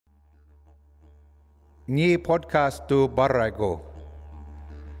Nye podcast to Barago.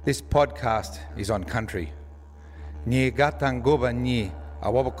 This podcast is on country. Nye gatang goba nye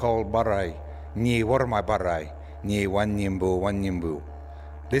awabakol barai, nye warmai barai, nye wanyimbu.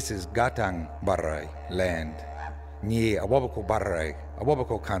 This is gatang barai land. Nye awabako barai,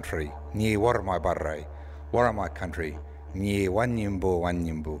 awabako country, nye warmai barai, country, nye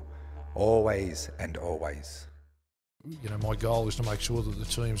wanyimbu. Always and always. You know, my goal is to make sure that the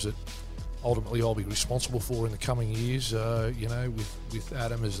teams that ultimately I'll be responsible for in the coming years, with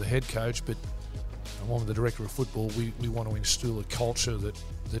Adam as the head coach, but I'm the director of football. We want to instill a culture that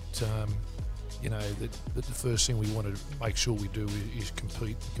the first thing we want to make sure we do is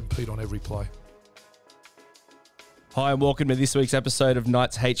compete on every play. Hi and welcome to this week's episode of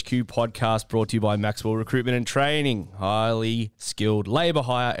Knights HQ podcast, brought to you by Maxwell Recruitment and Training. Highly skilled labour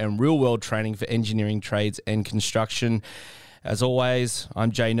hire and real-world training for engineering, trades and construction. As always,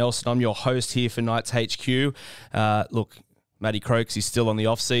 I'm Jay Nelson. I'm your host here for Knights HQ. Look, Matty Croaks is still on the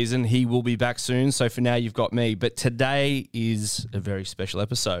off-season. He will be back soon, so for now you've got me. But today is a very special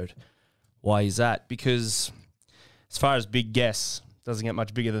episode. Why is that? Because as far as big guests, doesn't get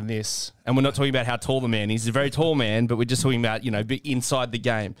much bigger than this. And we're not talking about how tall the man is. He's a very tall man, but we're just talking about, inside the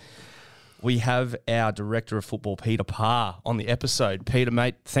game. We have our Director of Football, Peter Parr, on the episode. Peter,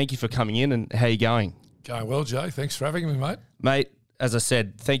 mate, thank you for coming in, and how are you going? Going well, Jay. Thanks for having me, mate. Mate, as I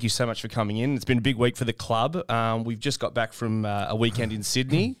said, thank you so much for coming in. It's been a big week for the club. We've just got back from a weekend in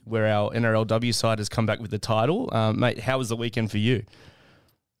Sydney, where our NRLW side has come back with the title. Mate, how was the weekend for you?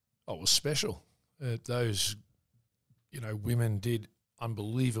 Oh, it was special. Those women did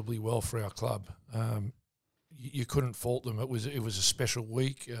unbelievably well for our club. You couldn't fault them. It was a special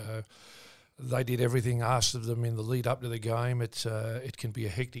week. They did everything asked of them in the lead up to the game. It can be a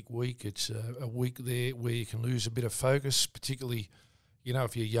hectic week. It's a week there where you can lose a bit of focus, particularly,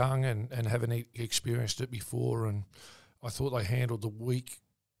 if you're young and haven't experienced it before. And I thought they handled the week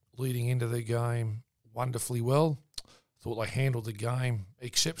leading into the game wonderfully well. Thought they handled the game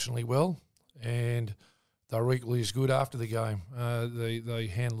exceptionally well, and they were equally as good after the game. They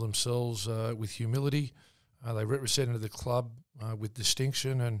handled themselves with humility. They represented the club with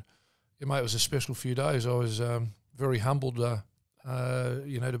distinction, and mate, it was a special few days. I was very humbled, to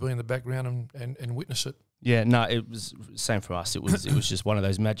be in the background and witness it. Yeah, no, it was same for us. It was just one of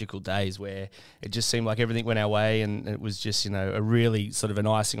those magical days where it just seemed like everything went our way, and it was just a really sort of an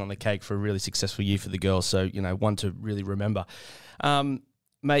icing on the cake for a really successful year for the girls. So one to really remember,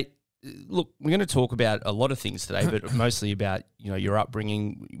 mate. Look, we're going to talk about a lot of things today, but mostly about your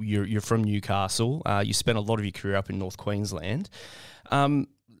upbringing. You're from Newcastle. You spent a lot of your career up in North Queensland.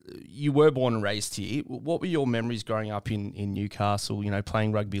 You were born and raised here. What were your memories growing up in Newcastle?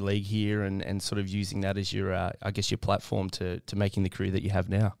 Playing rugby league here and sort of using that as your your platform to making the career that you have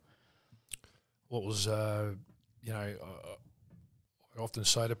now. What was I often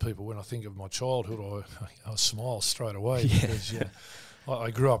say to people when I think of my childhood, I smile straight away because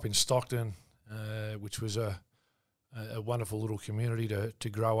I grew up in Stockton, which was a wonderful little community to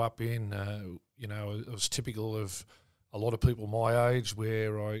grow up in. It was typical of a lot of people my age,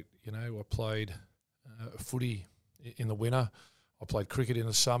 where I played footy in the winter. I played cricket in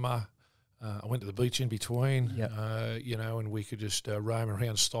the summer. I went to the beach in between. Yep. And we could just roam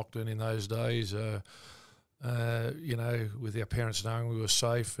around Stockton in those days. With our parents knowing we were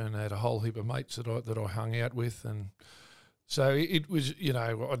safe, and had a whole heap of mates that I hung out with, and so it was.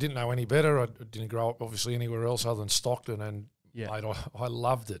 I didn't know any better. I didn't grow up obviously anywhere else other than Stockton, and mate, I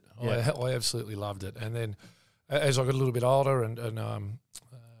loved it. Yeah. I absolutely loved it, and then. As I got a little bit older and I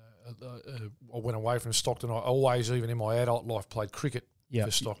went away from Stockton, I always, even in my adult life, played cricket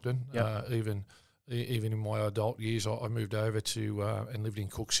for Stockton. Yep. Even in my adult years, I moved over to and lived in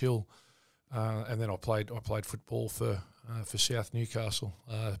Cooks Hill, and then I played football for South Newcastle.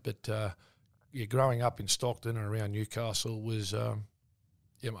 But growing up in Stockton and around Newcastle was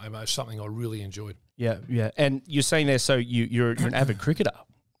something I really enjoyed. Yeah. And you're saying there, so you're an avid cricketer.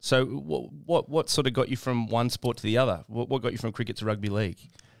 So what sort of got you from one sport to the other? What got you from cricket to rugby league?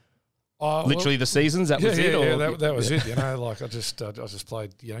 Literally the seasons. That was it. Yeah, that was it. I just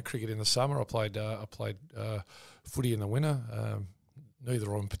played cricket in the summer. I played footy in the winter.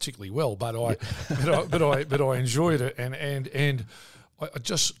 Neither of them particularly well, but I enjoyed it, and I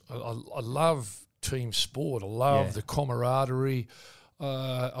love team sport. I love the camaraderie.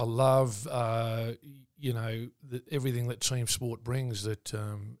 I love everything that team sport brings. That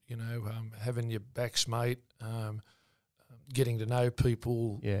having your backs mate, getting to know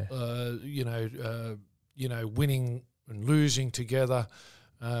people. Winning and losing together.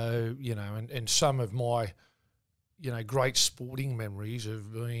 And some of my great sporting memories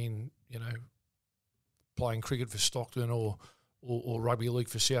have been playing cricket for Stockton or rugby league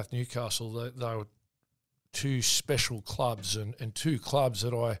for South Newcastle. They were two special clubs and two clubs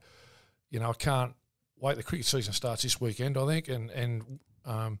that I can't wait. The cricket season starts this weekend, I think, and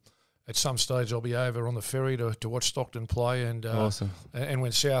at some stage I'll be over on the ferry to watch Stockton play, and awesome. And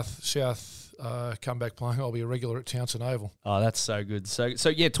when South come back playing, I'll be a regular at Townsend Oval. Oh, that's so good. So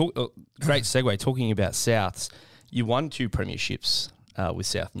yeah, great segue. Talking about Souths, you won 2 premierships with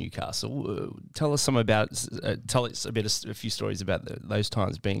South Newcastle. Tell us a few stories about those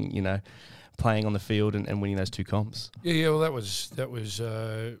times being, playing on the field and winning those 2 comps. Yeah. Well, that was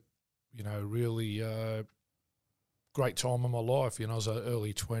really great time of my life. I was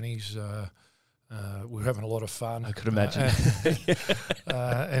early 20s. We were having a lot of fun. I could imagine.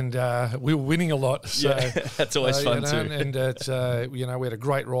 And we were winning a lot. So, yeah, that's always fun too. And it's, we had a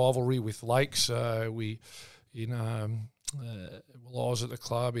great rivalry with Lakes. Well, I was at the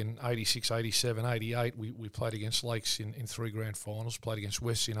club in 86, 87, 88. We played against Lakes in 3 grand finals, played against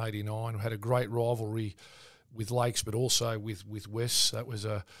West in 89. We had a great rivalry with Lakes, but also with West. That was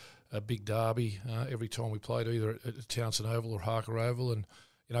a big derby every time we played, either at Townsend Oval or Harker Oval. And,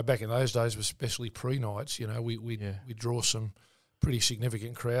 back in those days, especially pre-nights, we'd draw some pretty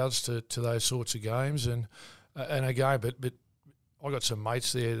significant crowds to those sorts of games. And again, but I got some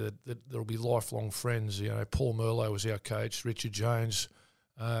mates there that'll be lifelong friends. Paul Merlo was our coach, Richard Jones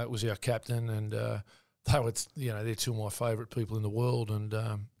was our captain, and they were, they're 2 of my favourite people in the world. And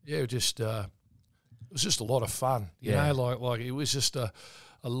it was just a lot of fun. You know, like it was just a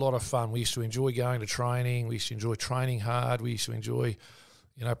lot of fun. We used to enjoy going to training. We used to enjoy training hard. We used to enjoy,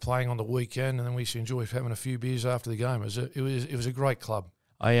 playing on the weekend, and then we used to enjoy having a few beers after the game. It was a great club.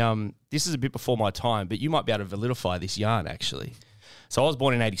 This is a bit before my time, but you might be able to validify this yarn actually. So I was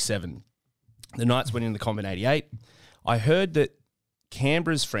born in 87. The Knights went into the comp in 88. I heard that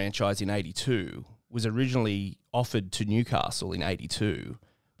Canberra's franchise in 82 was originally offered to Newcastle in 82,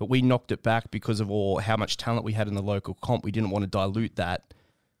 but we knocked it back because of how much talent we had in the local comp. We didn't want to dilute that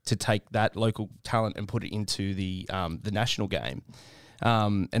to take that local talent and put it into the national game.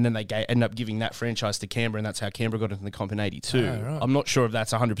 And then they ended up giving that franchise to Canberra, and that's how Canberra got into the comp in 82. Oh, right. I'm not sure if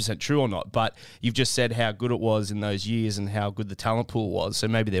that's 100% true or not, but you've just said how good it was in those years and how good the talent pool was, so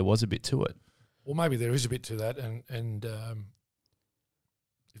maybe there was a bit to it. Well, maybe there is a bit to that, and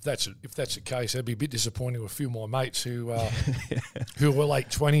if that's the case, that'd be a bit disappointing with a few of my mates who were late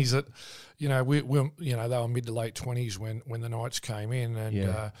 20s. That we they were mid to late 20s when the Knights came in,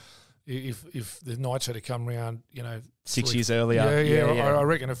 and if the Knights had to come around, 6 years earlier, I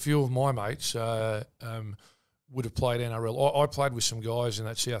reckon a few of my mates would have played NRL. I played with some guys in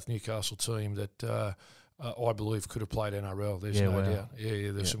that South Newcastle team that I believe could have played NRL. There's no doubt.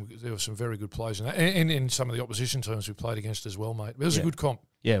 There were some very good players in that, and in some of the opposition teams we played against as well, mate. It was a good comp.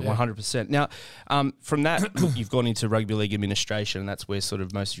 Yeah, 100%. Now, from that, you've gone into rugby league administration, and that's where sort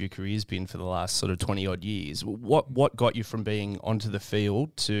of most of your career's been for the last sort of 20-odd years. What got you from being onto the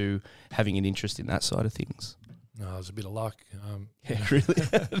field to having an interest in that side of things? No, it was a bit of luck. Really?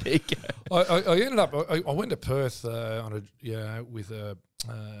 There you go. I ended up. I went to Perth I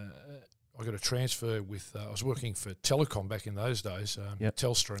got a transfer with. I was working for Telecom back in those days.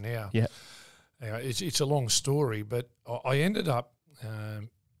 Telstra now. Yeah. It's a long story, but I ended up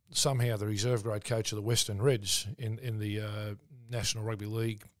somehow the reserve grade coach of the Western Reds in the National Rugby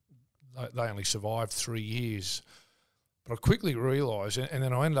League. They only survived 3 years, but I quickly realised, and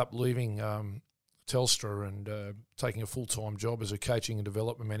then I ended up leaving Telstra and taking a full-time job as a coaching and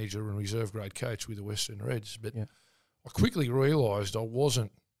development manager and reserve grade coach with the Western Reds. But I quickly realised I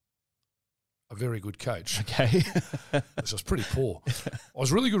wasn't a very good coach. Okay. I was pretty poor. I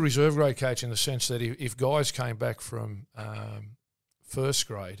was a really good reserve grade coach in the sense that if guys came back from first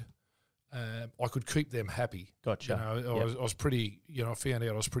grade, I could keep them happy. Gotcha. I was pretty, I found out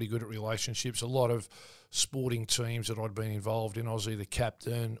I was pretty good at relationships. A lot of sporting teams that I'd been involved in, I was either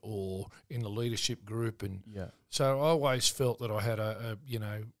captain or in the leadership group. And so I always felt that I had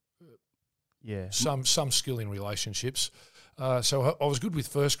some skill in relationships. So I was good with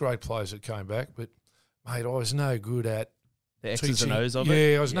first grade players that came back, but mate, I was no good at the X's and O's of it.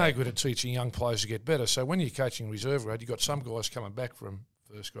 Yeah, I was no good at teaching young players to get better. So when you're coaching reserve grade, you've got some guys coming back from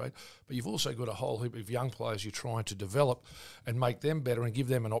first grade, but you've also got a whole heap of young players you're trying to develop and make them better and give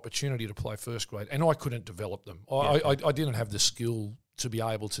them an opportunity to play first grade. And I couldn't develop them. I didn't have the skill to be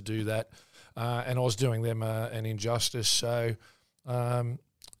able to do that, and I was doing them an injustice. So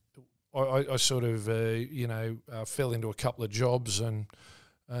I sort of, fell into a couple of jobs, and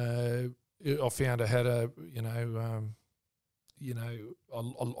I found I had I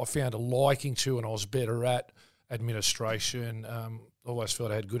found a liking to, and I was better at administration. always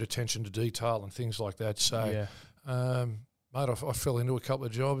felt I had good attention to detail and things like that. So, Yeah. mate, I fell into a couple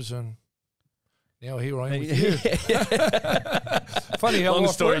of jobs and now here I am with you. Funny how Long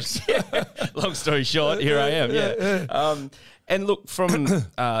life story, works. long story short, here I am. Yeah. And look, from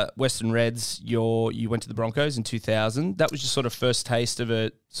Western Reds, you went to the Broncos in 2000. That was your sort of first taste of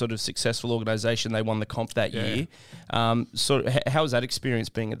a sort of successful organisation. They won the comp that year. So how was that experience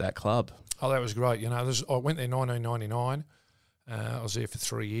being at that club? Oh, that was great. You know, I went there in 1999. I was there for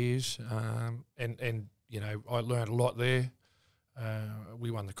 3 years, and you know, I learned a lot there.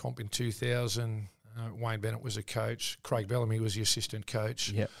 We won the comp in 2000. Wayne Bennett was a coach. Craig Bellamy was the assistant coach.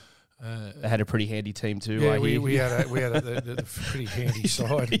 Yeah. They had a pretty handy team too. Yeah, we had a pretty handy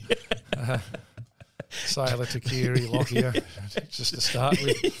side. Sailor, Takiri, Lockyer, just to start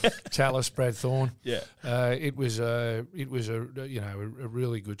with. Tallis, Brad Thorne. Yeah. It was a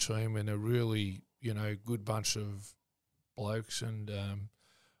really good team and a really good bunch of blokes, and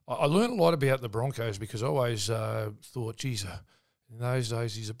I learned a lot about the Broncos because I always thought, geez, in those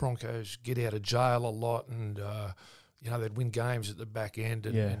days these Broncos get out of jail a lot, and they'd win games at the back end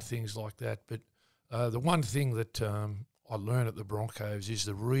and things like that. But the one thing that I learned at the Broncos is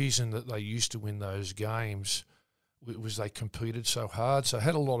the reason that they used to win those games was they competed so hard. So I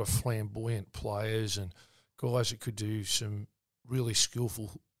had a lot of flamboyant players and guys that could do some really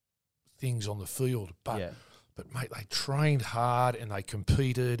skillful things on the field. But mate, they trained hard and they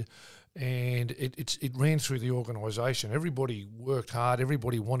competed, and it ran through the organisation. Everybody worked hard.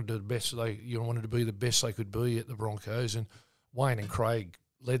 Everybody wanted to wanted to be the best they could be at the Broncos, and Wayne and Craig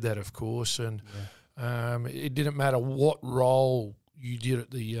led that, of course. And it didn't matter what role you did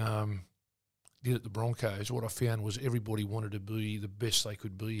at the Broncos. What I found was everybody wanted to be the best they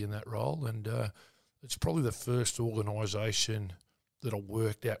could be in that role, and it's probably the first organisation that I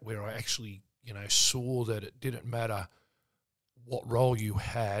worked at where I actually saw that it didn't matter what role you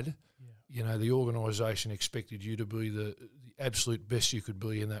had. The organisation expected you to be the absolute best you could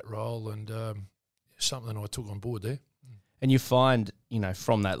be in that role, and something I took on board there. And you find,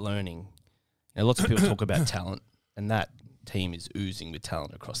 from that learning, lots of people talk about talent, and that team is oozing with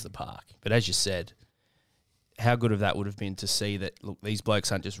talent across the park. But as you said, how good of that would have been to see that, look, these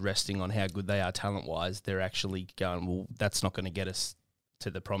blokes aren't just resting on how good they are talent-wise. They're actually going, well, that's not going to get us to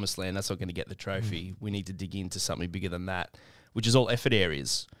the promised land. That's not going to get the trophy. We need to dig into something bigger than that, which is all effort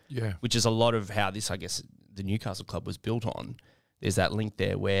areas. Yeah. Which is a lot of how this, I guess, the Newcastle club was built on. There's that link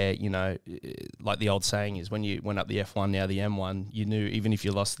there where, like the old saying is, when you went up the F1, now the M1, you knew even if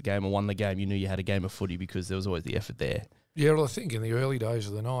you lost the game or won the game, you knew you had a game of footy because there was always the effort there. Yeah, well, I think in the early days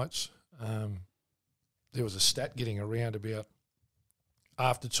of the Knights, there was a stat getting around about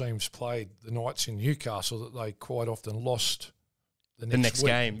after teams played the Knights in Newcastle that they quite often lost the next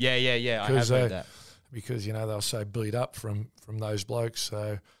game. Yeah. I have heard that. Because, they were so beat up from those blokes.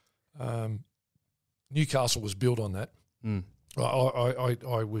 So Newcastle was built on that. Mm.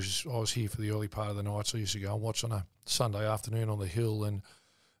 I was here for the early part of the Knights. I used to go and watch on a Sunday afternoon on the hill, and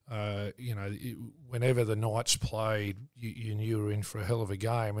whenever the Knights played, you knew you were in for a hell of a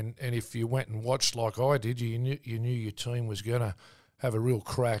game. And if you went and watched like I did, you knew your team was going to have a real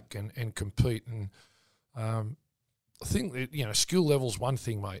crack and compete. And I think that skill level's one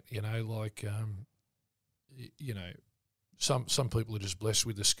thing, mate. Some people are just blessed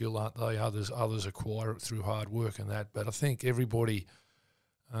with the skill, aren't they? Others acquire it through hard work and that. But I think everybody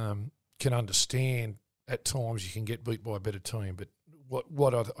can understand at times you can get beat by a better team. But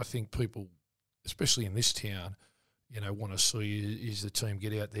what I think people, especially in this town, want to see is the team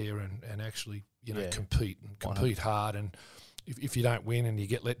get out there and actually compete hard. And if you don't win and you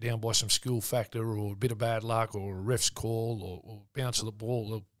get let down by some skill factor or a bit of bad luck or a ref's call or bounce of the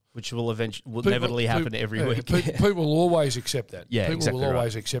ball, which will inevitably happen every week. People will always accept that. Yeah, people exactly will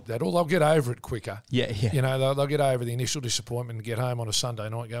always accept that. Or they'll get over it quicker. Yeah. They'll get over the initial disappointment and get home on a Sunday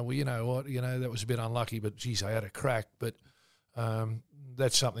night and go, well, you know what, that was a bit unlucky, but geez, I had a crack. But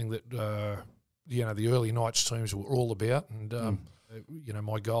that's something that the early Knights teams were all about. And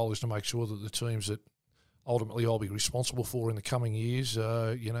my goal is to make sure that the teams that ultimately I'll be responsible for in the coming years,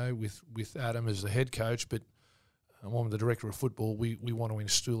 with Adam as the head coach, but I'm the director of football. We want to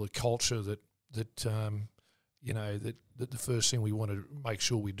instill a culture that the first thing we want to make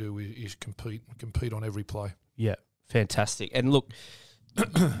sure we do is compete on every play. Yeah, fantastic. And look,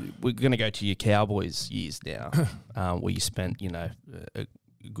 we're going to go to your Cowboys years now, where you spent a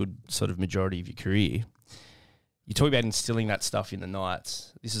good sort of majority of your career. You talk about instilling that stuff in the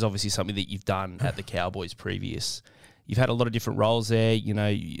Knights. This is obviously something that you've done at the Cowboys previous. You've had a lot of different roles there.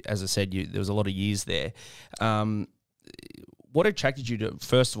 As I said, there was a lot of years there. What attracted you to,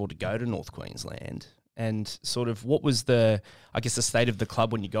 first of all, to go to North Queensland? and sort of what was the state of the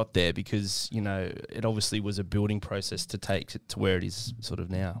club when you got there? Because, you know, it obviously was a building process to take it to where it is sort of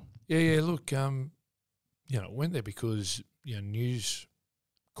now. Yeah. Look, you know, went there because, you know, News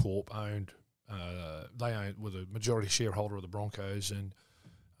Corp owned, were the majority shareholder of the Broncos, and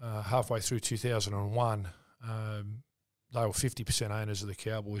halfway through 2001, they were 50% owners of the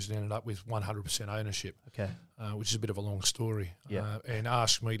Cowboys and ended up with 100% ownership. Okay. Which is a bit of a long story. Yeah. And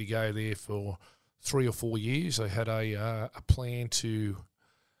asked me to go there for 3 or 4 years. They had a plan to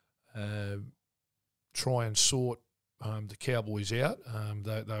try and sort the Cowboys out.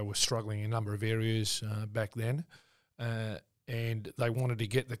 They were struggling in a number of areas back then, and they wanted to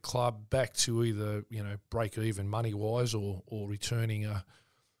get the club back to either, you know, break even money wise or returning a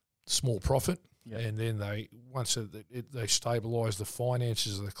small profit. Yeah. And then once they stabilised the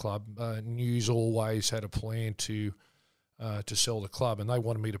finances of the club, News always had a plan to sell the club, and they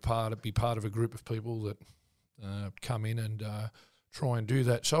wanted me to be part of a group of people that come in and try and do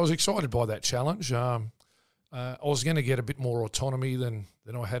that. So I was excited by that challenge. I was going to get a bit more autonomy than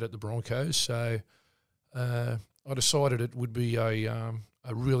I had at the Broncos, so I decided it would be a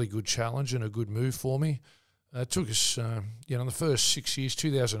really good challenge and a good move for me. It took us, you know, in the first 6 years,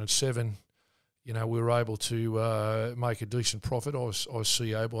 2007. You know, we were able to make a decent profit. I was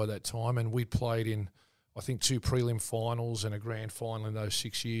CEO by that time, and we played in, I think, 2 prelim finals and a grand final in those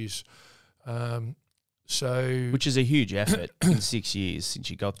 6 years. Which is a huge effort in 6 years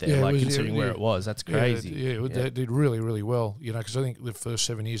since you got there, considering where it was. That's crazy. They did really, really well, you know, because I think the first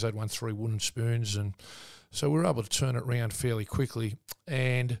 7 years they'd won 3 wooden spoons, and so we were able to turn it around fairly quickly.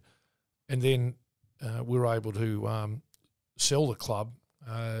 And then we were able to sell the club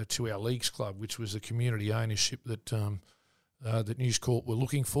to our leagues club, which was the community ownership that News Corp were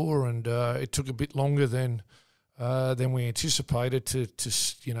looking for, and it took a bit longer than we anticipated. To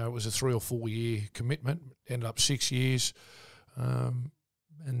you know, it was a 3 or 4 year commitment. Ended up 6 years, and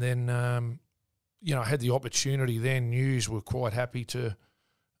then you know, I had the opportunity. Then News were quite happy to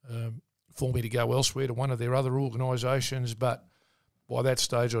for me to go elsewhere to one of their other organisations, but by that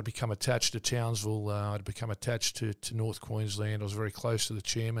stage, I'd become attached to Townsville. I'd become attached to North Queensland. I was very close to the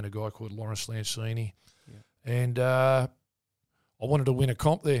chairman, a guy called Lawrence Lancini. Yeah. And I wanted to win a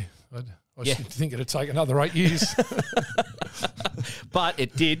comp there. I didn't think it'd take another 8 years. But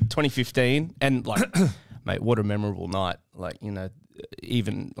it did, 2015. And, like, mate, what a memorable night. Like, you know,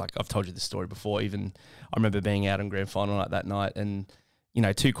 even, like, I've told you this story before. Even I remember being out on grand final night that night, and, you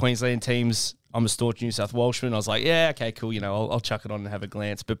know, 2 Queensland teams. I'm a staunch New South Welshman. I was like, yeah, okay, cool. You know, I'll chuck it on and have a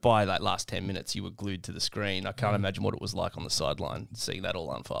glance. But by that last 10 minutes, you were glued to the screen. I can't imagine what it was like on the sideline, seeing that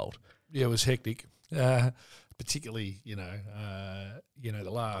all unfold. Yeah, it was hectic. Particularly, you know,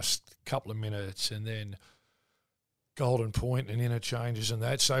 the last couple of minutes, and then golden point and interchanges and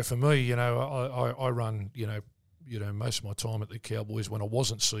that. So for me, you know, I run, you know, most of my time at the Cowboys when I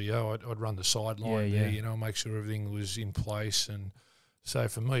wasn't CEO, I'd run the sideline there, you know, make sure everything was in place. And so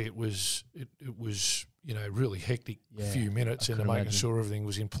for me, it was you know, really hectic few minutes into making sure everything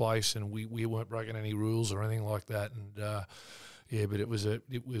was in place, and we weren't breaking any rules or anything like that. And but it was a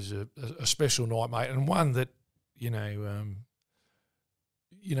special night, mate, and one that you know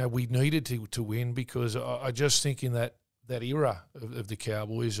we needed to win, because I just think in that era of the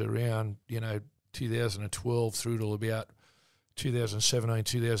Cowboys around, you know, 2012 through to about 2017,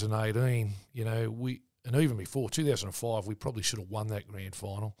 2018, you know, and even before 2005, we probably should have won that grand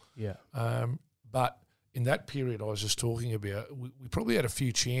final. Yeah. But in that period I was just talking about, we probably had a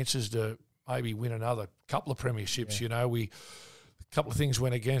few chances to maybe win another couple of premierships. Yeah. You know, a couple of things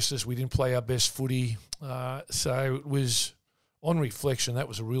went against us. We didn't play our best footy. So it was, on reflection, that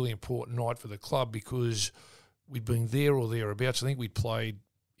was a really important night for the club, because we'd been there or thereabouts. I think we'd played,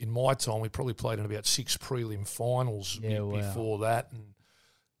 in my time, we probably played in about 6 prelim finals before that. And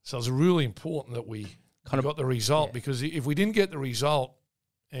so it was really important that we got the result, because if we didn't get the result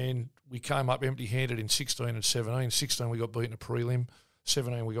and we came up empty-handed in 16 and 17, 16 we got beaten a prelim,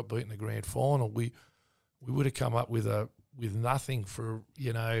 17 we got beaten the grand final, we would have come up with nothing for,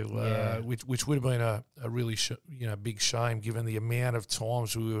 you know, which would have been a really big shame, given the amount of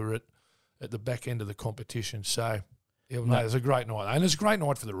times we were at the back end of the competition. So it was a great night, and it's a great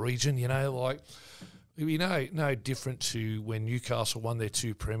night for the region. You know, like, you know, no different to when Newcastle won their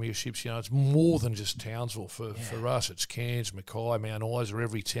 2 premierships. You know, it's more than just Townsville. For us, it's Cairns, Mackay, Mount Isa,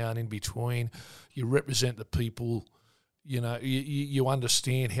 every town in between. You represent the people. You know, you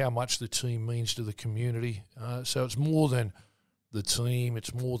understand how much the team means to the community. So it's more than the team.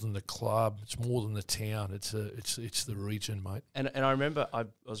 It's more than the club. It's more than the town. It's the region, mate. And I remember I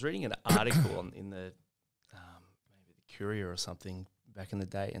was reading an article in the maybe the Courier or something back in the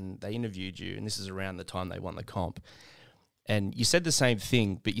day, and they interviewed you, and this is around the time they won the comp, and you said the same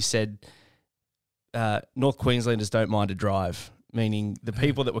thing, but you said North Queenslanders don't mind a drive, meaning the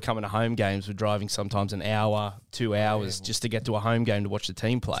people that were coming to home games were driving sometimes an hour, 2 hours just to get to a home game to watch the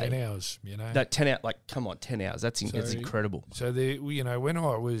team play. 10 hours, you know. That 10 hours, like, come on, 10 hours. That's incredible. So, you know, when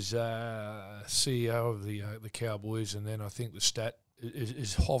I was CEO of the Cowboys, and then I think the stat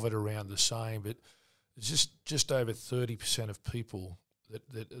is hovered around the same, but it's just over 30% of people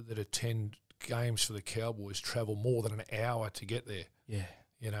that attend games for the Cowboys travel more than an hour to get there. Yeah.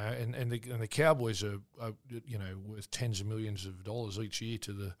 You know, and the Cowboys are you know, worth tens of millions of dollars each year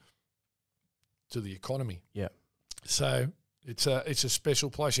to the economy. Yeah. So it's a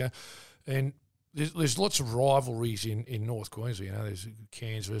special place, you know, and there's lots of rivalries in North Queensland. You know, there's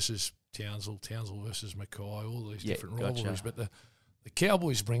Cairns versus Townsville versus Mackay, all these different rivalries. But the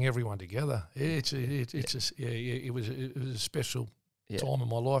Cowboys bring everyone together. It was a special time of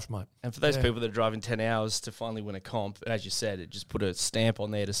my life, mate. And for those people that are driving 10 hours to finally win a comp, and as you said, it just put a stamp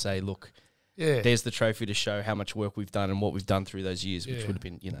on there to say, look, there's the trophy to show how much work we've done and what we've done through those years, which would have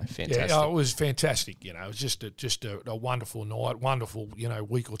been, you know, fantastic. Yeah, it was fantastic. You know, it was just a wonderful night, wonderful, you know,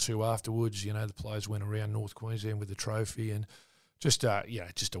 week or two afterwards. You know, the players went around North Queensland with the trophy, and just a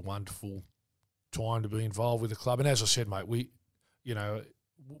wonderful time to be involved with the club. And as I said, mate,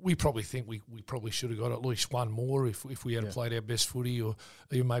 we probably think we probably should have got at least one more if we had played our best footy, or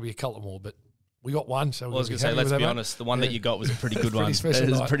even maybe a couple more. But we got one. So I was going to say, let's be honest, the one that you got was a pretty good one. It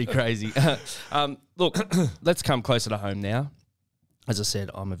was pretty crazy. Look, let's come closer to home now. As I said,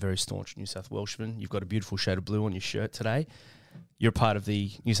 I'm a very staunch New South Welshman. You've got a beautiful shade of blue on your shirt today. You're part of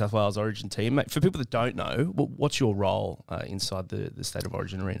the New South Wales Origin team. Mate, for people that don't know, what's your role inside the State of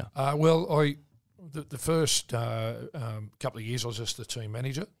Origin arena? The first couple of years I was just the team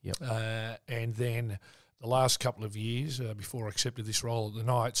manager. Yep. And then the last couple of years before I accepted this role at the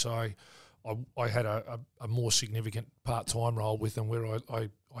Knights, I had a more significant part-time role with them, where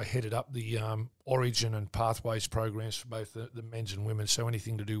I headed up the Origin and Pathways programs for both the men's and women's. So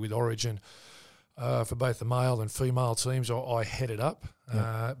anything to do with Origin for both the male and female teams, I headed up.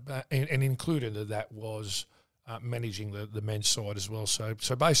 Yep. And included in that was managing the men's side as well. So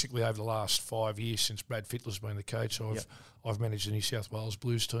basically over the last 5 years since Brad Fittler's been the coach, I've managed the New South Wales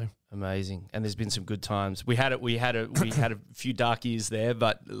Blues team. Amazing. And there's been some good times. We had a few dark years there,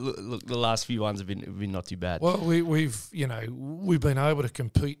 but look, the last few ones have been not too bad. Well, we've been able to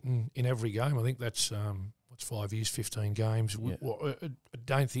compete in every game. I think that's 5 years, 15 games. Yeah. I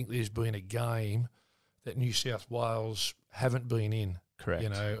don't think there's been a game that New South Wales haven't been in. Correct. You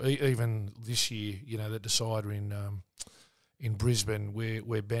know, even this year, you know, the decider in Brisbane,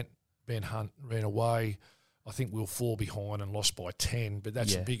 where Ben Hunt ran away, I think we'll fall behind and lost by 10, but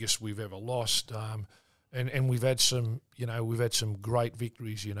that's the biggest we've ever lost. And we've had some great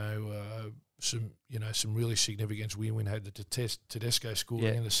victories. Some really significant. We had the Tedesco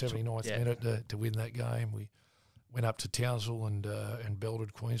scoring in the 79th minute to win that game. We went up to Townsville and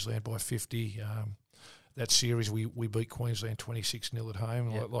belted Queensland by 50. That series, we beat Queensland 26-0 at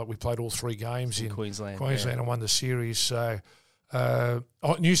home. Yep. Like we played all three games in Queensland and won the series. So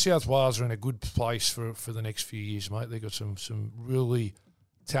New South Wales are in a good place for the next few years, mate. They've got some really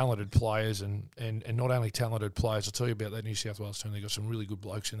talented players and not only talented players. I'll tell you about that New South Wales team. They've got some really good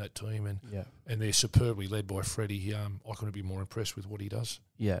blokes in that team, and they're superbly led by Freddie. I couldn't be more impressed with what he does.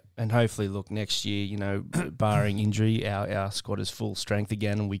 Yeah, and hopefully, look, next year, you know, barring injury, our squad is full strength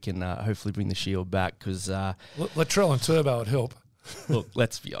again, and we can hopefully bring the Shield back because Latrell and Turbo would help. Look,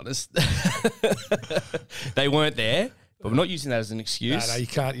 let's be honest, they weren't there. But we're not using that as an excuse. No, you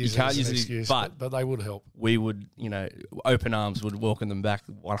can't use it as an excuse, but they would help. We would, you know, open arms would welcome them back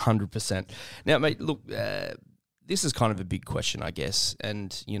 100%. Now, mate, look, this is kind of a big question, I guess.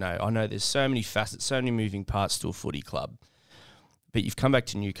 And, you know, I know there's so many facets, so many moving parts to a footy club. But you've come back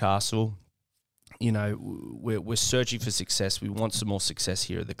to Newcastle. You know, we're searching for success. We want some more success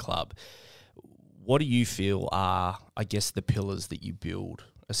here at the club. What do you feel are, I guess, the pillars that you build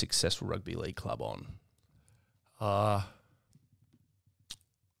a successful rugby league club on?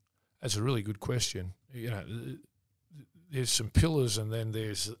 That's a really good question. You know, there's some pillars, and then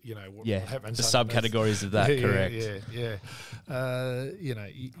there's, you know, what happens. The subcategories of that, correct? You know,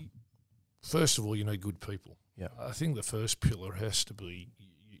 first of all, you need good people. Yeah, I think the first pillar has to be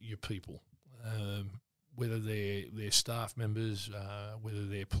your people, whether they're staff members, whether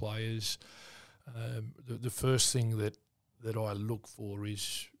they're players. The first thing that I look for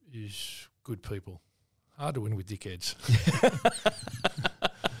is good people. Hard to win with dickheads.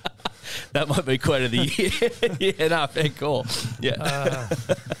 That might be quote of the year. Yeah, no, fair call. Yeah.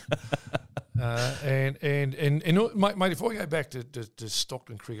 And mate, if I go back to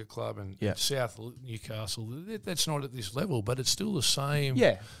Stockton Cricket Club and South Newcastle, that's not at this level, but it's still the same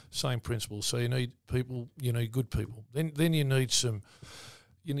principle. So you need people, you need good people. Then you need some.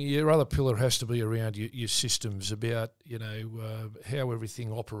 Your other pillar has to be around your systems, about how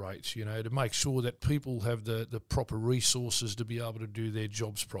everything operates. To make sure that people have the proper resources to be able to do their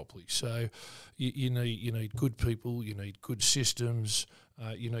jobs properly. So you need good people, you need good systems,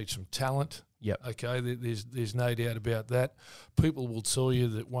 you need some talent. Yep. Okay. There's no doubt about that. People will tell you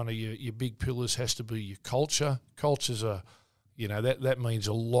that one of your big pillars has to be your culture. Culture's that means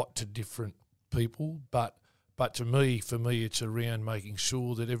a lot to different people, but for me, it's around making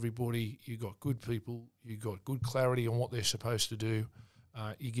sure that everybody, you got good people, you got good clarity on what they're supposed to do,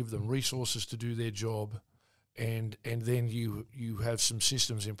 you give them resources to do their job, and then you have some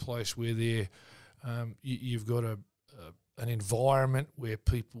systems in place where you've got an environment where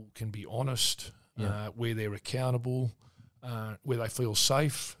people can be honest, where they're accountable, where they feel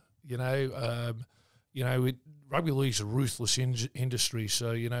safe. Rugby league's a ruthless industry,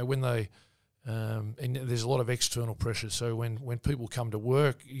 so when they and there's a lot of external pressure. So when people come to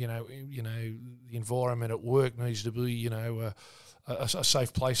work, the environment at work needs to be, a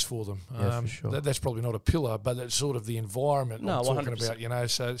safe place for them. For sure. That's probably not a pillar, but that's sort of the environment I'm talking 100%.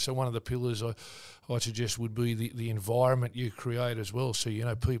 about. So one of the pillars I suggest would be the environment you create as well. So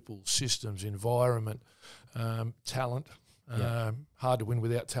people, systems, environment, talent. Hard to win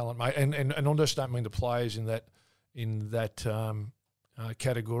without talent, mate. And I just don't mean the players in that.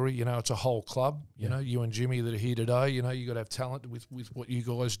 Category, it's a whole club. You and Jimmy that are here today. You got to have talent with what you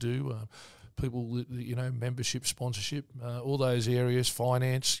guys do. People, membership, sponsorship, all those areas,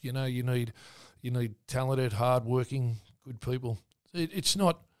 finance. You need talented, hardworking, good people. It's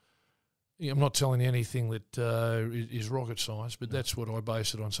not. I'm not telling you anything that is rocket science, but that's what I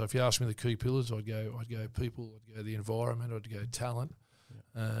base it on. So if you ask me the key pillars, I'd go people, I'd go the environment, I'd go talent.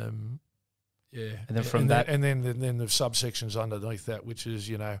 Yeah, and then from that, and then the subsections underneath that, which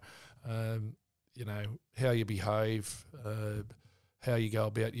is how you behave, how you go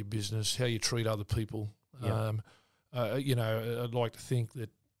about your business, how you treat other people. I'd like to think that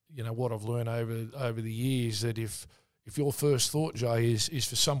what I've learned over the years, that if your first thought, Jay, is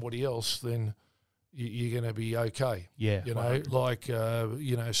for somebody else, then you're going to be okay. Yeah,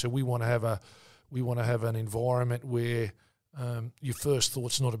 So we want to have an environment where your first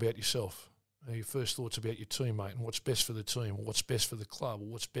thought's not about yourself. Your first thought's about your teammate and what's best for the team, or what's best for the club, or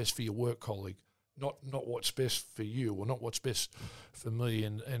what's best for your work colleague, not what's best for you, or not what's best for me.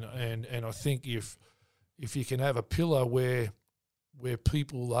 And I think if you can have a pillar where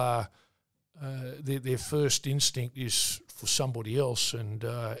people are their first instinct is for somebody else, and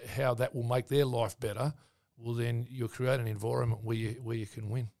how that will make their life better, well, then you'll create an environment where you can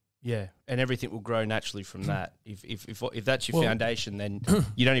win. Yeah, and everything will grow naturally from that. If that's your foundation, then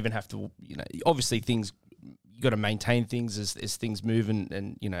you don't even have to. Obviously things, you got to maintain things as things move, and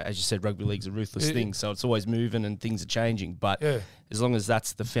as you said, rugby league's a ruthless thing, so it's always moving and things are changing. But as long as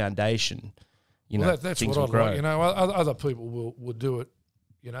that's the foundation, that's things what will I'd grow. like. Other people will do it.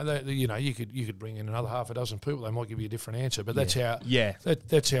 You could bring in another half a dozen people. They might give you a different answer, but that's how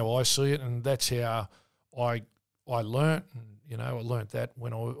that's how I see it, and that's how I learnt. I learnt that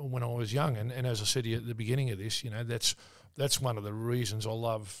when I was young, and as I said to you at the beginning of this, that's one of the reasons I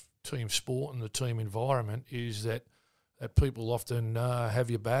love team sport and the team environment, is that people often have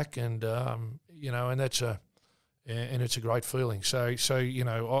your back, and and it's a great feeling. So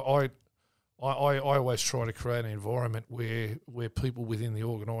I always try to create an environment where people within the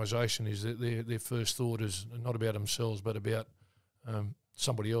organisation, is that their first thought is not about themselves, but about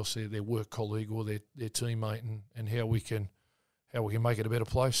somebody else, their work colleague or their teammate, and how we can make it a better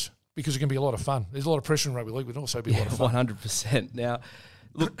place, because it can be a lot of fun. There's a lot of pressure in rugby league, but it can also be a lot of fun. 100%. Now,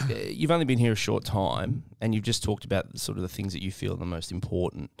 look, you've only been here a short time, and you've just talked about sort of the things that you feel are the most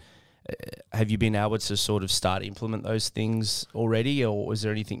important. Have you been able to sort of start to implement those things already, or is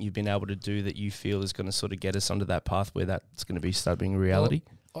there anything you've been able to do that you feel is going to sort of get us onto that path where that's going to start being a reality?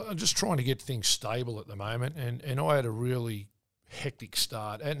 Well, I'm just trying to get things stable at the moment, and I had a really hectic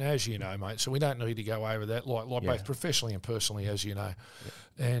start, and as you know, mate, so we don't need to go over that, like both professionally and personally, as you know.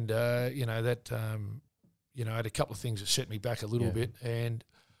 And I had a couple of things that set me back a little bit, and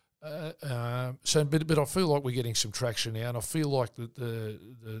but I feel like we're getting some traction now, and I feel like the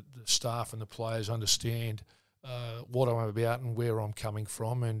staff and the players understand what I'm about and where I'm coming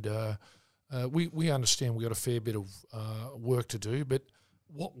from, and we understand we've got a fair bit of work to do, but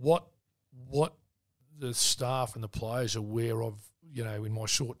what the staff and the players are aware of, in my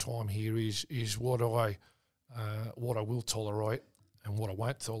short time here, is what I will tolerate what I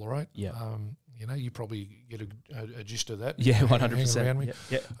won't tolerate. Yeah. You know, you probably get a gist of that. Yeah, hanging 100%. around me.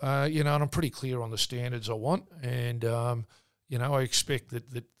 Yeah. You know, and I'm pretty clear on the standards I want, and you know, I expect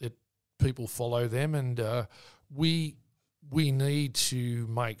that people follow them, and we need to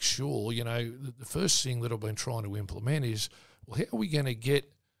make sure. You know, the first thing that I've been trying to implement is, well, how are we going to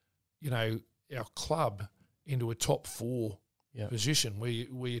get, you know, our club into a top 4 position where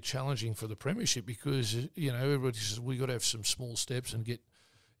you're challenging for the premiership? Because, you know, everybody says we got to have some small steps and get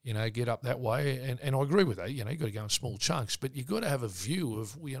up that way, and I agree with that. You know, you got to go in small chunks, but you got to have a view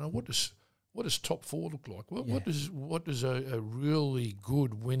of, you know, what does top 4 look like? What does a really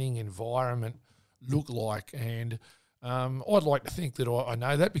good winning environment look like? And I'd like to think that I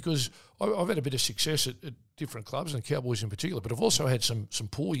know that, because I've had a bit of success at different clubs, and Cowboys in particular, but I've also had some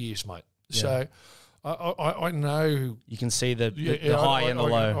poor years, mate. Yeah. So I know you can see the high and the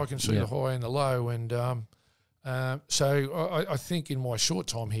low. I can see the high and the low, and so I think in my short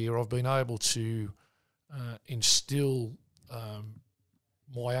time here, I've been able to instill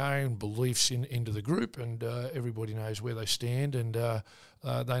my own beliefs into the group, and everybody knows where they stand, and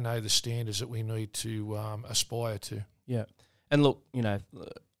they know the standards that we need to aspire to. Yeah, and look, you know,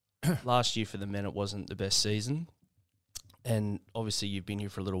 last year for the men it wasn't the best season, and obviously you've been here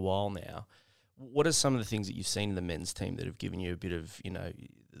for a little while now. What are some of the things that you've seen in the men's team that have given you a bit of, you know,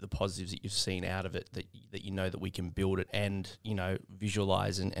 the positives that you've seen out of it, that you know that we can build it and, you know,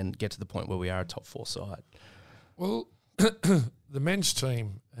 visualise and get to the point where we are a top 4 side? Well, the men's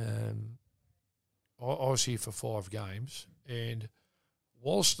team, I was here for 5 games, and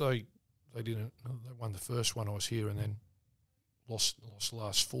whilst they won the first one, I was here, and then lost the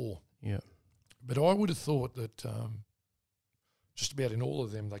last 4. Yeah. But I would have thought that just about in all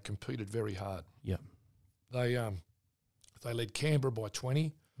of them, they competed very hard. Yeah. They led Canberra by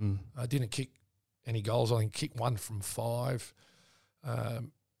 20. Didn't kick any goals. I think kicked 1 from 5.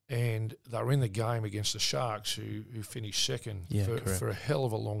 And they were in the game against the Sharks, who finished second for a hell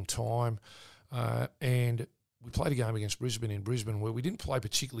of a long time. And we played a game against Brisbane in Brisbane where we didn't play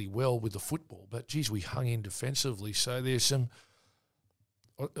particularly well with the football, but, geez, we hung in defensively. So there's some –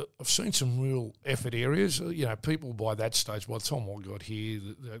 I've seen some real effort areas. You know, people by that stage, by the time I got here,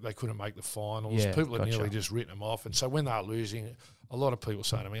 they couldn't make the finals. Yeah, people had nearly just written them off. And so when they were losing, a lot of people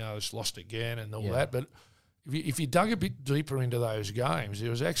saying to me, oh, it's lost again and all that. But if you dug a bit deeper into those games, there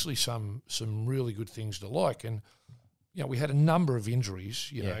was actually some really good things to like. And, you know, we had a number of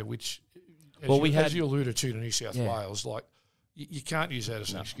injuries, you know, which, as you alluded to New South Wales, like, you can't use that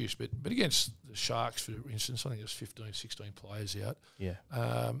as an excuse, but against the Sharks, for instance, I think there was 15, 16 players out. Yeah.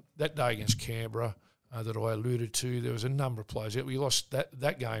 That day against Canberra that I alluded to, there was a number of players out. We lost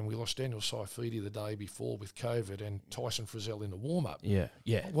that game. We lost Daniel Saifidi the day before with COVID, and Tyson Frizzell in the warm-up. Yeah,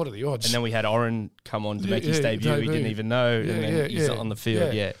 yeah. What are the odds? And then we had Oren come on to make his debut. He didn't even know, and then he's on the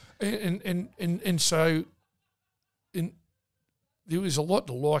field. Yeah. And so there was a lot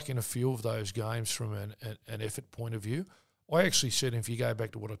to like in a few of those games from an effort point of view. I actually said, if you go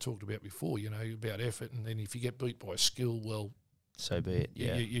back to what I talked about before, you know, about effort, and then if you get beat by skill, well, so be it.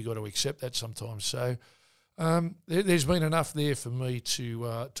 Yeah, you got to accept that sometimes. So there's been enough there for me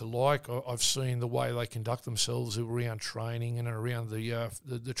to like. I've seen the way they conduct themselves around training and around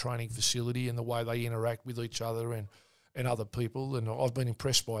the training facility, and the way they interact with each other and other people, and I've been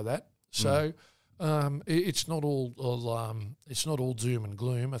impressed by that. So it's not all doom and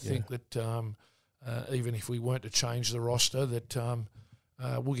gloom. I think that. Even if we weren't to change the roster, that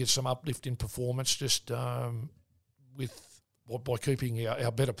we'll get some uplift in performance just by keeping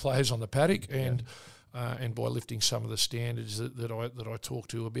our better players on the paddock and by lifting some of the standards that I talk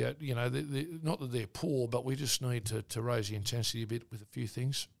to about. You know, not that they're poor, but we just need to raise the intensity a bit with a few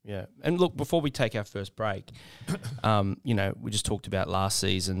things. Yeah, and look, before we take our first break, you know, we just talked about last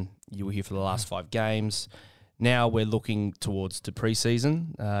season. You were here for the last 5 games. Now we're looking towards the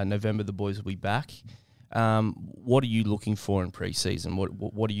pre-season. November, the boys will be back. What are you looking for in pre-season?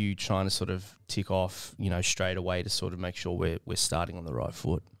 What are you trying to sort of tick off, you know, straight away to sort of make sure we're starting on the right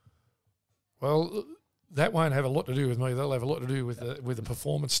foot? Well, that won't have a lot to do with me. They'll have a lot to do with the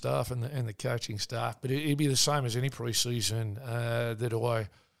performance staff and the coaching staff. But it'd be the same as any pre-season that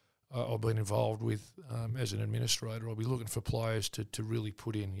I've been involved with as an administrator. I'll be looking for players to really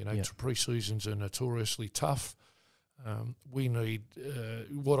put in. You know, pre-seasons are notoriously tough. We need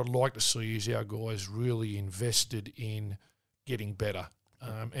what I'd like to see is our guys really invested in getting better.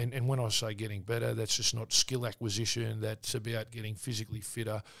 And when I say getting better, that's just not skill acquisition. That's about getting physically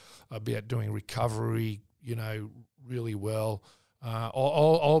fitter, about doing recovery, you know, really well.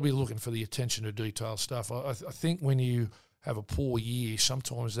 I'll be looking for the attention to detail stuff. I think when you have a poor year,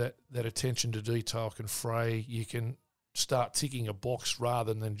 sometimes that attention to detail can fray. You can start ticking a box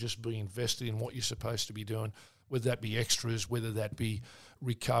rather than just be invested in what you're supposed to be doing, whether that be extras, whether that be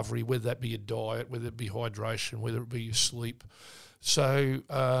recovery, whether that be a diet, whether it be hydration, whether it be your sleep. So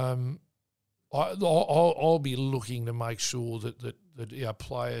I'll be looking to make sure that our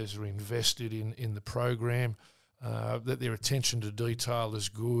players are invested in the program, that their attention to detail is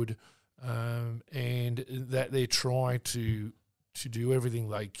good, and that they're trying to do everything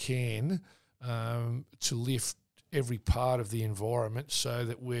they can to lift every part of the environment, so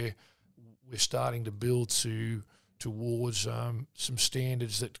that we're starting to build towards some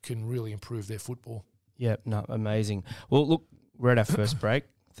standards that can really improve their football. Yeah, no, amazing. Well, look, we're at our first break.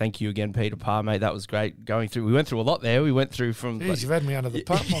 Thank you again, Peter Parr, mate. That was great going through. We went through a lot there. We went through from... Jeez, you've had me under the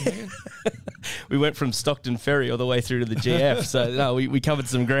pump, my man. We went from Stockton Ferry all the way through to the GF. So, no, we covered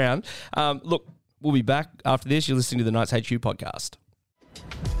some ground. Look, we'll be back after this. You're listening to the Knights HQ podcast.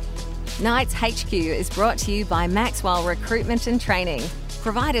 Knights HQ is brought to you by Maxwell Recruitment and Training,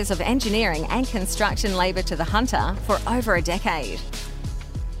 providers of engineering and construction labour to the hunter for over a decade.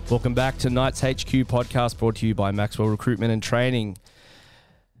 Welcome back to Knights HQ podcast, brought to you by Maxwell Recruitment and Training.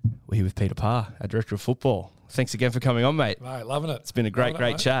 We're here with Peter Parr, our Director of Football. Thanks again for coming on, mate. Mate, loving it. It's been a great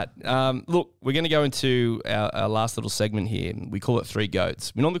chat. Look, we're going to go into our last little segment here. We call it Three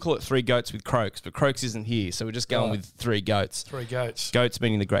Goats. We normally call it Three Goats with Croaks, but Croaks isn't here, so we're just going with Three Goats. Three goats. Goats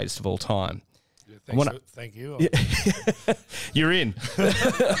meaning the greatest of all time. Yeah, thank you. You're in.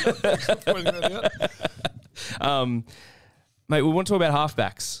 Mate, we want to talk about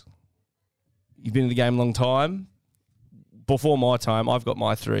halfbacks. You've been in the game a long time. Before my time, I've got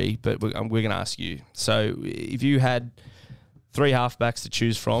my three, but we're going to ask you. So if you had three halfbacks to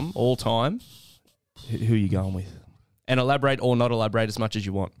choose from all time, who are you going with? And elaborate or not elaborate as much as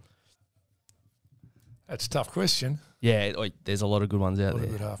you want. That's a tough question. Yeah, there's a lot of good ones out there. A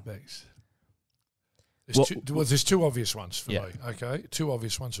lot of good halfbacks. There's two obvious ones for me. Okay, two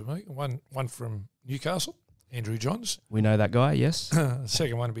obvious ones for me. One from Newcastle, Andrew Johns. We know that guy, yes. The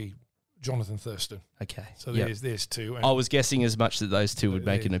second one would be Jonathan Thurston. Okay. So there's two. And I was guessing as much that those two would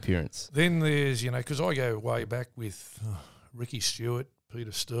make an appearance. Then there's, because I go way back with Ricky Stewart,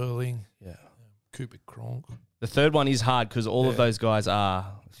 Peter Sterling, Cooper Cronk. The third one is hard because all of those guys are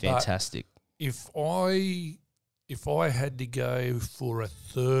fantastic. But if I had to go for a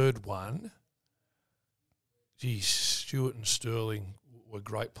third one, geez, Stewart and Sterling were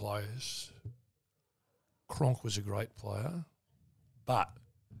great players. Cronk was a great player. But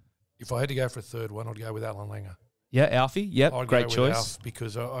if I had to go for a third one, I'd go with Alan Langer. Yeah, Alfie. Yep, I'd great go choice. with Alf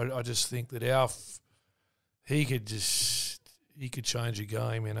because I just think that Alf, he could change a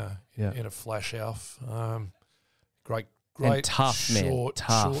game in a flash. Alf, great, and tough, short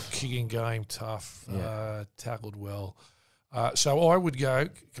kicking game, tough, tackled well. So I would go.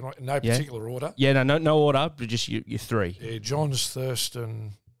 No particular order. Yeah, no order, but just your three. Yeah, Johns,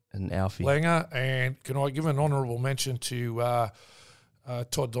 Thurston, and Alfie Langer, and can I give an honourable mention to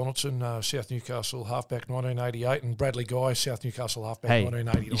Todd Donaldson, South Newcastle halfback 1988, and Bradley Guy, South Newcastle halfback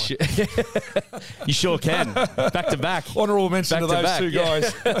 1989. You sure can. Back to back. Honourable mention to those two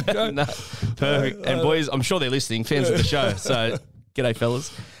guys. Okay. No, perfect. And boys, I'm sure they're listening, fans of the show. So, g'day,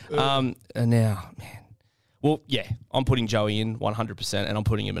 fellas. And now, man. Well, yeah, I'm putting Joey in 100%, and I'm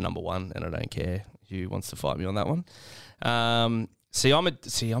putting him at number one, and I don't care who wants to fight me on that one. I'm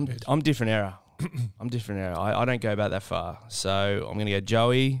different era. I'm different era. I don't go about that far. So I'm going to go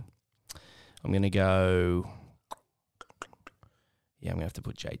Joey. I'm going to go... Yeah, I'm going to have to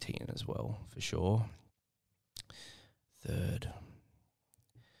put JT in as well, for sure. Third.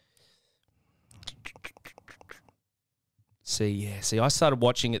 I started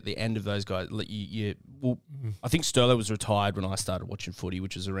watching at the end of those guys. I think Sterlo was retired when I started watching footy,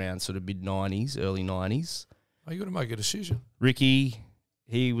 which was around sort of mid-90s, early 90s. Oh, you got to make a decision. Ricky...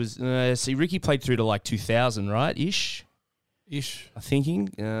 He was Ricky played through to like 2000, right? Ish. I'm thinking.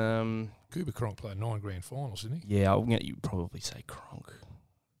 Cooper Cronk played 9 grand finals, didn't he? Yeah, you probably say Cronk.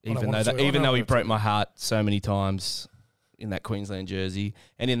 Even though he broke my heart so many times in that Queensland jersey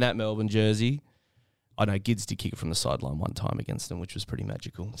and in that Melbourne jersey, I know Gids did kick it from the sideline one time against them, which was pretty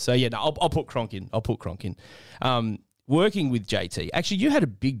magical. So yeah, no, I'll put Cronk in. Working with JT, actually, you had a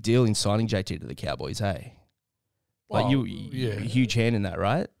big deal in signing JT to the Cowboys, hey? Like a huge hand in that,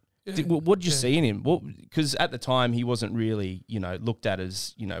 right? Yeah, what did you see in him? Because at the time he wasn't really, looked at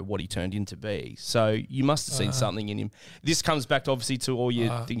as, what he turned into be. So you must have seen something in him. This comes back to obviously to all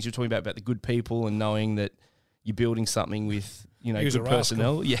your things you're talking about the good people and knowing that you're building something with, good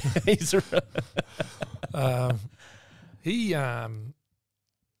personnel. Yeah, he's he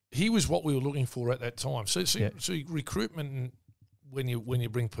was what we were looking for at that time. So recruitment when you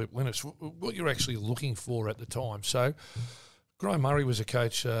bring people in, it's what you're actually looking for at the time. So Graham Murray was a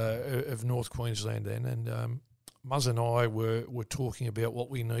coach of North Queensland then, and Muzz and I were talking about what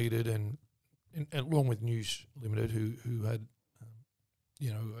we needed, and along with News Limited, who had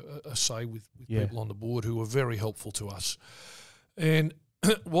a say with people on the board who were very helpful to us. And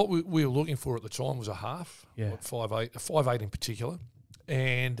what we were looking for at the time was a half, 5'8", in particular,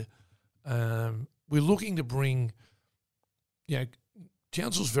 and we're looking to bring,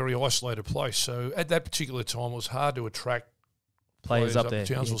 Townsville's a very isolated place, so at that particular time it was hard to attract players up there.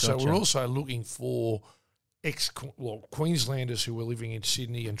 Townsville. Yeah, gotcha. So we're also looking for Queenslanders who were living in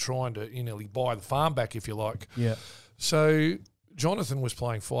Sydney and trying to nearly buy the farm back, if you like. Yeah. So Jonathan was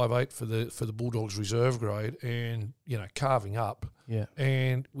playing 5'8" for the Bulldogs reserve grade, and carving up. Yeah.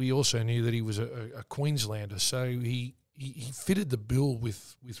 And we also knew that he was a Queenslander, so he fitted the bill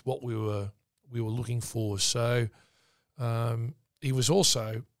with what we were looking for. So he was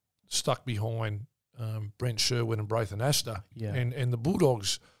also stuck behind Brent Sherwood and Braithen Astor. Yeah. And the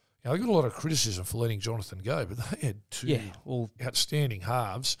Bulldogs, they got a lot of criticism for letting Jonathan go, but they had two outstanding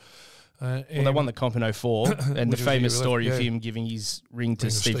halves. They won the comp in 04, and the famous story of him giving his ring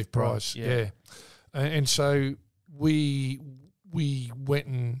to Steve Price. Yeah. And so we went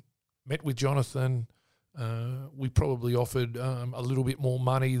and met with Jonathan. We probably offered a little bit more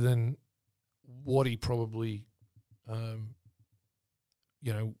money than what he probably,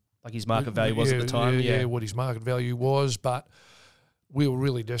 like his market value was at the time. Yeah, what his market value was. But we were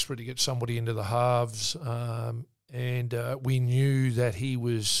really desperate to get somebody into the halves, and we knew that he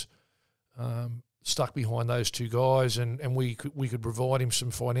was stuck behind those two guys, and we could provide him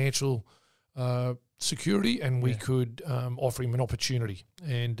some financial security, and we could offer him an opportunity,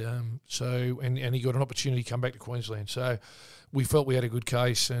 and he got an opportunity to come back to Queensland. So we felt we had a good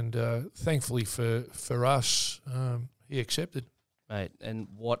case, and thankfully for us, he accepted. Mate, and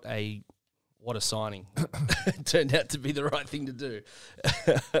what a signing! It turned out to be the right thing to do.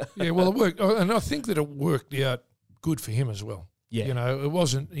 Yeah, well, it worked, and I think that it worked out good for him as well. Yeah, it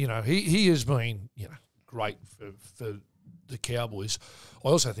wasn't. He has been great for the Cowboys. I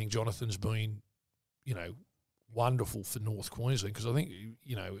also think Jonathan's been wonderful for North Queensland, because I think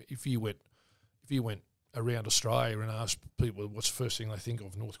if you went around Australia and asked people what's the first thing they think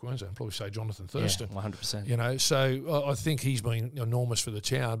of North Queensland, I'd probably say Jonathan Thurston. 100%. So I think he's been enormous for the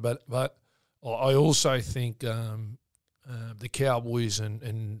town, but I also think the Cowboys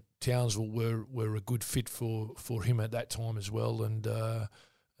and Townsville were a good fit for him at that time as well, and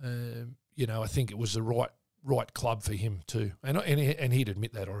I think it was the right club for him too, and he'd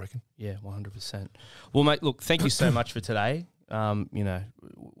admit that, I reckon. Yeah, 100%. Well, mate, look, thank you so much for today.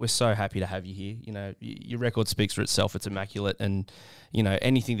 We're so happy to have you here. Your record speaks for itself. It's immaculate, and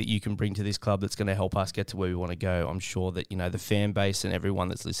anything that you can bring to this club that's going to help us get to where we want to go, I'm sure that the fan base and everyone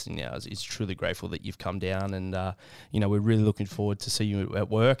that's listening now is truly grateful that you've come down, and we're really looking forward to see you at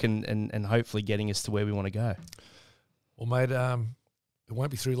work and hopefully getting us to where we want to go. Well, mate, it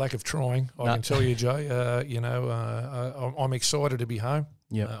won't be through lack of trying. I can tell you, Joe. I'm excited to be home.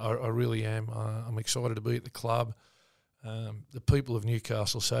 Yeah, I really am. I'm excited to be at the club. The people of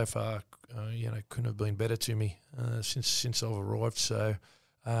Newcastle so far, couldn't have been better to me since I've arrived. So,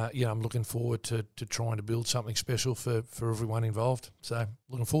 I'm looking forward to trying to build something special for everyone involved. So,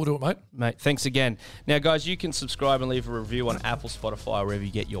 looking forward to it, mate. Mate, thanks again. Now, guys, you can subscribe and leave a review on Apple, Spotify, wherever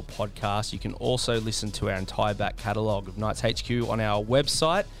you get your podcasts. You can also listen to our entire back catalogue of Knights HQ on our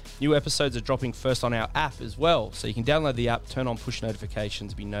website. New episodes are dropping first on our app as well. So you can download the app, turn on push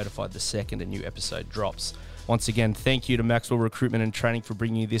notifications, be notified the second a new episode drops. Once again, thank you to Maxwell Recruitment and Training for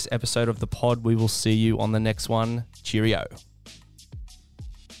bringing you this episode of the pod. We will see you on the next one. Cheerio.